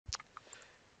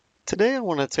Today I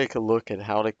want to take a look at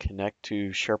how to connect to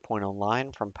SharePoint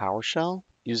Online from PowerShell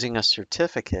using a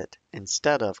certificate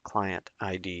instead of client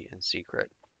ID and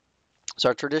secret. So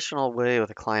our traditional way with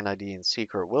a client ID and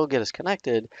secret will get us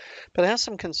connected, but it has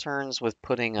some concerns with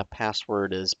putting a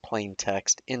password as plain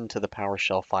text into the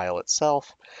PowerShell file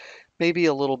itself. Maybe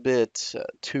a little bit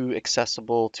too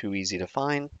accessible, too easy to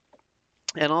find.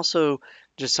 And also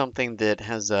just something that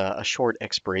has a short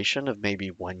expiration of maybe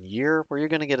 1 year where you're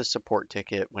going to get a support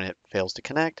ticket when it fails to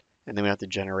connect, and then we have to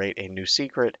generate a new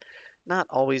secret, not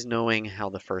always knowing how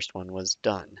the first one was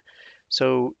done.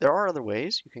 So there are other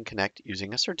ways you can connect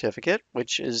using a certificate,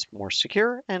 which is more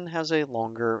secure and has a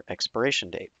longer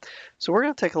expiration date. So we're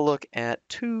going to take a look at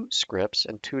two scripts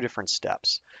and two different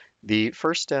steps. The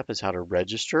first step is how to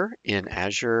register in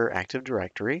Azure Active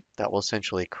Directory. That will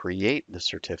essentially create the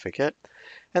certificate.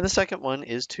 And the second one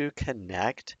is to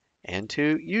connect and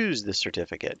to use the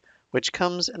certificate, which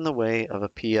comes in the way of a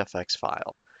PFX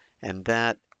file. And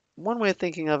that, one way of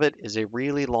thinking of it, is a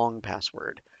really long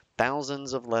password.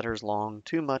 Thousands of letters long,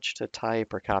 too much to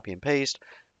type or copy and paste.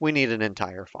 We need an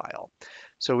entire file.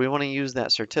 So we want to use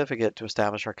that certificate to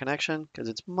establish our connection because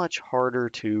it's much harder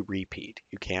to repeat.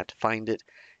 You can't find it,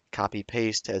 copy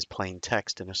paste as plain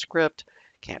text in a script,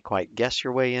 can't quite guess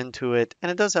your way into it, and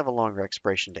it does have a longer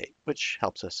expiration date, which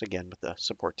helps us again with the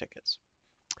support tickets.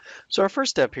 So our first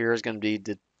step here is going to be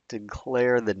to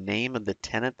declare the name of the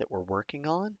tenant that we're working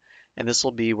on, and this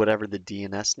will be whatever the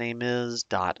DNS name is,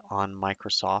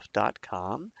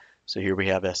 .onmicrosoft.com. So here we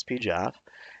have SPJeff,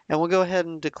 and we'll go ahead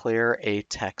and declare a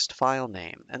text file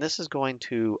name, and this is going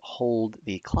to hold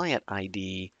the client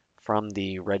ID from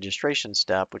the registration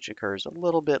step, which occurs a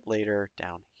little bit later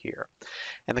down here.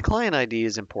 And the client ID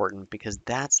is important because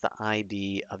that's the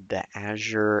ID of the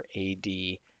Azure AD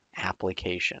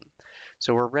application.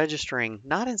 So we're registering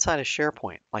not inside of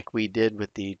SharePoint like we did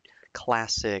with the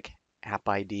classic app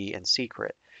ID and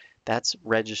secret. That's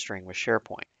registering with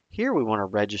SharePoint. Here we want to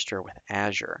register with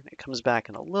Azure. It comes back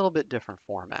in a little bit different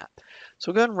format. So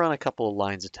we'll go ahead and run a couple of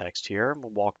lines of text here, and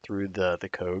we'll walk through the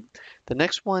code. The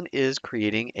next one is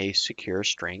creating a secure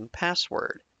string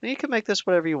password. Now you can make this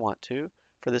whatever you want to.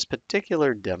 For this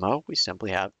particular demo, we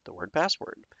simply have the word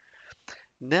password.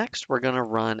 Next, we're going to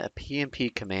run a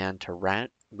PNP command to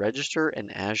register an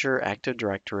Azure Active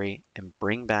Directory and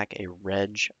bring back a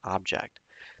reg object.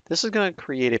 This is going to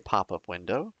create a pop-up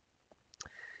window.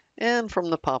 And from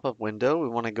the pop-up window, we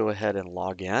want to go ahead and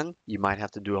log in. You might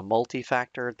have to do a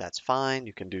multi-factor. That's fine.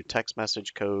 You can do text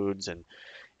message codes and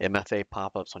MFA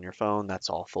pop-ups on your phone. That's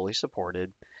all fully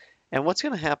supported. And what's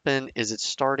going to happen is it's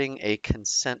starting a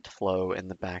consent flow in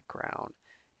the background,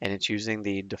 and it's using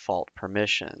the default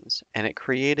permissions. And it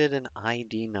created an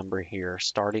ID number here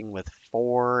starting with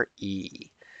 4E.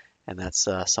 And that's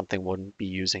something we'll be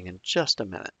using in just a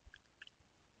minute.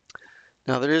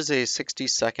 Now there is a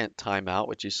 60-second timeout,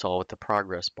 which you saw with the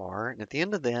progress bar, and at the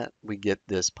end of that we get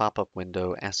this pop-up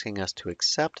window asking us to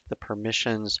accept the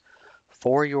permissions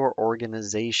for your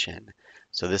organization.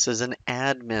 So this is an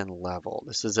admin level.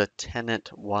 This is a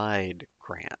tenant-wide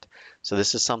grant. So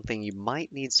this is something you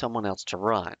might need someone else to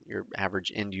run. Your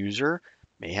average end user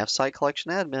may have site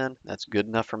collection admin. That's good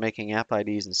enough for making app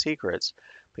IDs and secrets,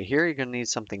 but here you're going to need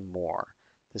something more.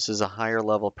 This is a higher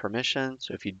level permission,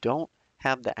 so if you don't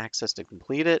have the access to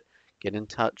complete it, get in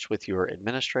touch with your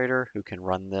administrator who can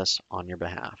run this on your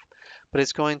behalf. But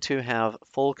it's going to have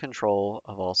full control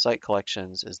of all site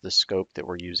collections is the scope that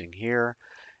we're using here.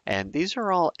 And these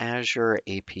are all Azure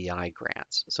API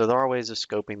grants. So there are ways of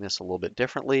scoping this a little bit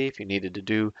differently. If you needed to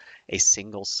do a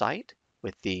single site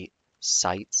with the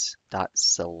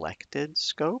sites.selected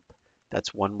scope,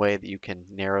 that's one way that you can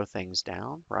narrow things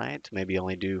down, right? To maybe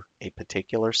only do a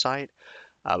particular site.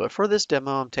 But for this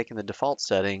demo, I'm taking the default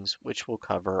settings, which will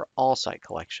cover all site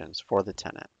collections for the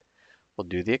tenant. We'll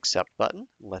do the accept button,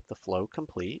 let the flow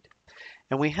complete,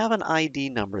 and we have an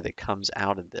ID number that comes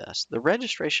out of this. The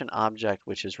registration object,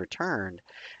 which is returned,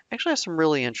 actually has some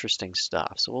really interesting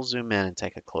stuff. So we'll zoom in and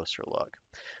take a closer look.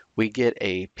 We get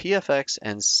a PFX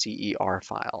and CER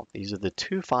file. These are the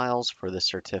two files for the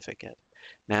certificate.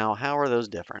 Now, how are those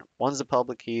different? One's the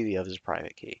public key, the other's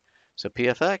private key. So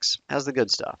PFX has the good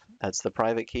stuff. That's the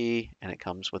private key, and it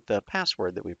comes with the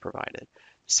password that we provided.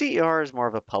 CER is more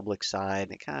of a public side.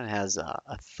 It kind of has a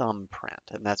thumbprint,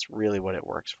 and that's really what it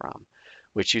works from,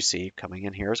 which you see coming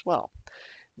in here as well.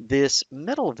 This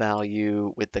middle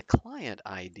value with the client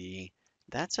ID,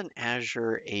 that's an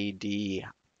Azure AD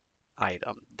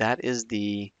item. That is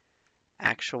the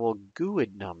actual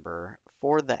GUID number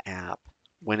for the app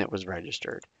when it was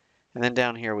registered. And then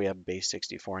down here we have base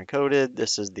 64 encoded.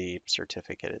 This is the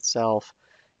certificate itself.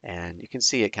 And you can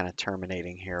see it kind of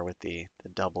terminating here with the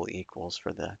double equals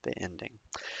for the ending.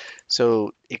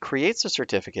 So it creates a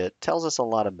certificate, tells us a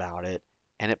lot about it,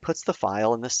 and it puts the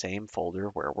file in the same folder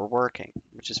where we're working,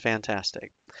 which is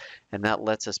fantastic. And that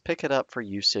lets us pick it up for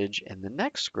usage in the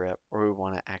next script where we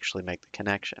want to actually make the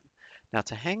connection. Now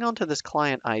to hang on to this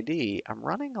client ID, I'm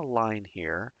running a line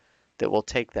here that will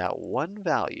take that one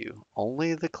value,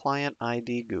 only the client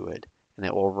ID GUID, and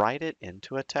it will write it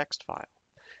into a text file.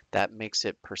 That makes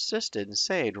it persisted and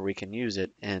saved where we can use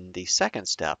it in the second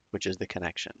step, which is the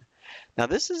connection. Now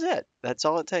this is it. That's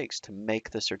all it takes to make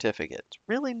the certificate. It's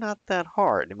really not that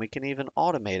hard, and we can even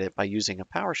automate it by using a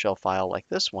PowerShell file like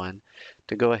this one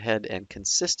to go ahead and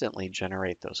consistently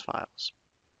generate those files.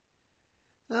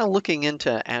 Now looking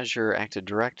into Azure Active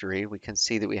Directory, we can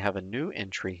see that we have a new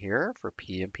entry here for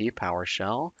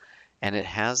PNP.PowerShell, and it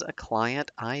has a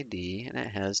client ID and it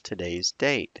has today's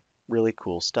date. Really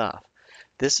cool stuff.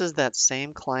 This is that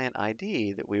same client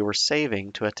ID that we were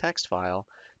saving to a text file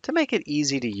to make it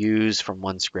easy to use from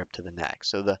one script to the next.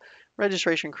 So the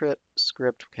registration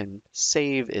script can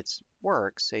save its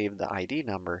work, save the ID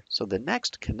number, so the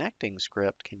next connecting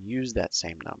script can use that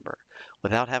same number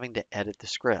without having to edit the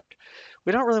script.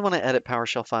 We don't really want to edit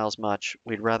PowerShell files much.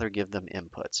 We'd rather give them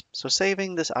inputs. So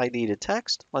saving this ID to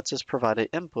text lets us provide an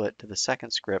input to the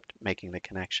second script making the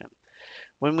connection.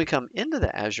 When we come into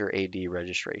the Azure AD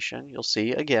registration, you'll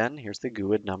see again, here's the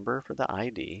GUID number for the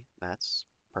ID. That's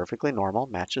perfectly normal,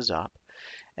 matches up.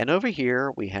 And over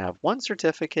here, we have one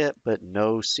certificate, but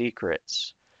no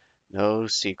secrets. No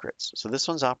secrets. So this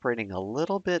one's operating a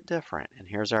little bit different. And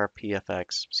here's our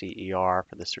PFX CER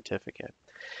for the certificate.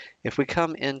 If we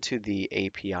come into the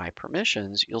API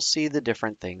permissions, you'll see the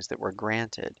different things that were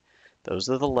granted. Those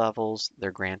are the levels.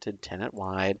 They're granted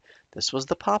tenant-wide. This was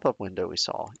the pop-up window we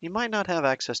saw. You might not have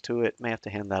access to it. May have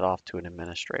to hand that off to an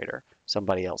administrator,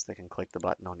 somebody else that can click the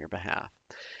button on your behalf.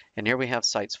 And here we have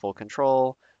sites full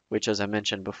control, which, as I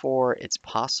mentioned before, it's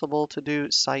possible to do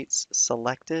sites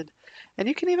selected. And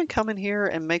you can even come in here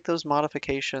and make those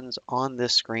modifications on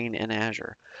this screen in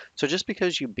Azure. So just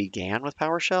because you began with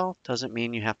PowerShell doesn't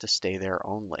mean you have to stay there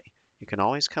only. You can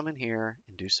always come in here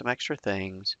and do some extra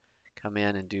things. Come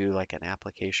in and do like an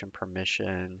application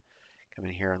permission, come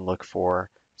in here and look for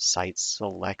sites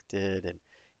selected, and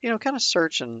kind of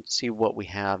search and see what we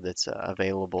have that's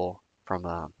available from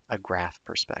a graph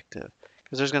perspective,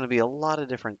 because there's going to be a lot of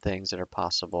different things that are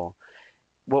possible.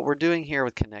 What we're doing here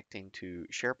with connecting to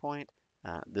SharePoint,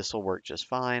 this will work just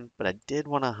fine, but I did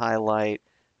want to highlight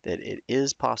that it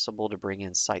is possible to bring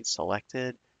in site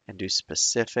selected and do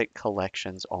specific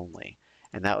collections only,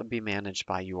 and that would be managed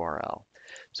by URL.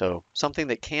 So something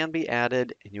that can be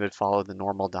added, and you would follow the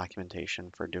normal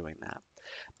documentation for doing that.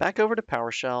 Back over to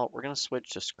PowerShell, we're going to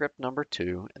switch to script number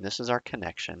 2, and this is our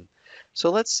connection. So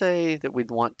let's say that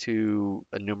we'd want to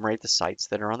enumerate the sites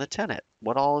that are on the tenant.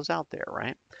 What all is out there,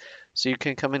 right? So you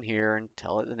can come in here and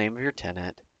tell it the name of your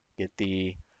tenant, get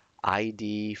the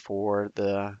ID for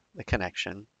the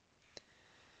connection,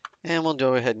 and we'll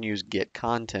go ahead and use get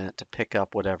content to pick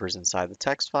up whatever's inside the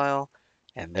text file.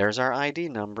 And there's our ID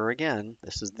number again.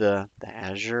 This is the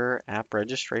Azure App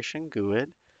Registration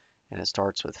GUID, and it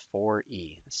starts with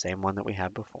 4E, the same one that we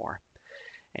had before.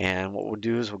 And what we'll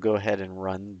do is we'll go ahead and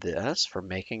run this for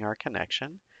making our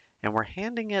connection, and we're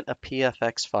handing it a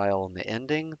PFX file in the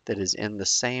ending that is in the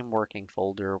same working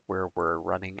folder where we're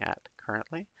running at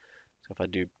currently. So if I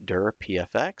do dir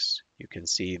PFX, you can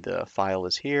see the file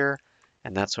is here,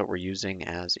 and that's what we're using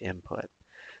as input.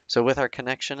 So with our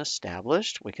connection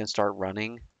established, we can start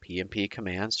running PNP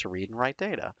commands to read and write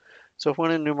data. So if we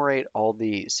want to enumerate all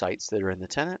the sites that are in the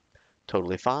tenant,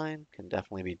 totally fine, can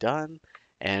definitely be done.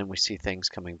 And we see things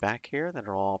coming back here that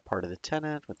are all part of the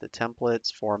tenant with the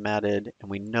templates formatted, and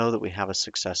we know that we have a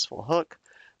successful hook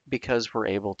because we're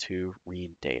able to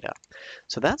read data.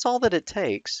 So that's all that it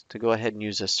takes to go ahead and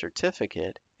use a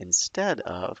certificate instead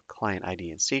of client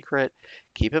ID and secret.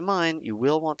 Keep in mind, you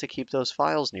will want to keep those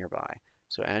files nearby.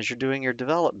 So as you're doing your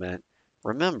development,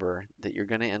 remember that you're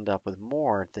going to end up with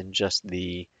more than just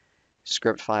the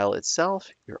script file itself.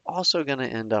 You're also going to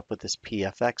end up with this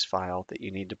PFX file that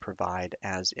you need to provide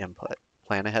as input.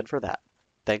 Plan ahead for that.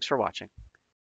 Thanks for watching.